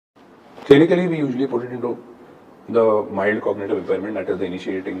Clinically, we usually put it into the mild cognitive impairment, that is the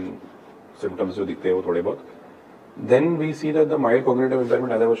initiating symptoms जो दिखते हैं वो थोड़े बहुत. Then we see that the mild cognitive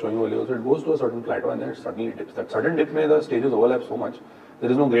impairment, as I was showing you earlier, so it goes to a certain plateau and then it suddenly dips. That sudden dip में the stages overlap so much. There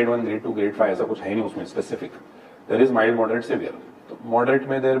is no grade 1, grade 2, grade 5 ऐसा कुछ है नहीं उसमें specific. There is mild, moderate, severe. So moderate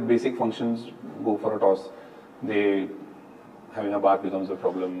में their basic functions go for a toss. They having a bath becomes a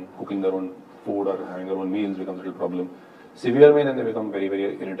problem. Cooking their own food or having their own meals becomes a little problem. Severe में then they become very,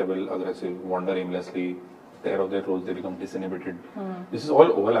 very irritable, aggressive, wander aimlessly. Tear of their clothes, they become disinhibited. This is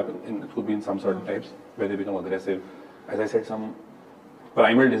all overlapping. It could be in some certain types where they become aggressive. As I said, some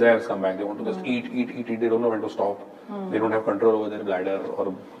primal desires come back. They want to just eat. They don't know when to stop. They don't have control over their bladder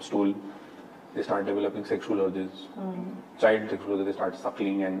or stool. They start developing sexual urges. Child sexual urges, they start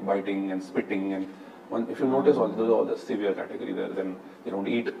suckling and biting and spitting. And if you notice all the severe category there, then they don't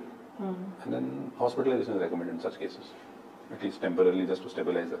eat. And then hospitalization is recommended in such cases, at least temporarily, just to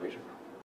stabilize the patient.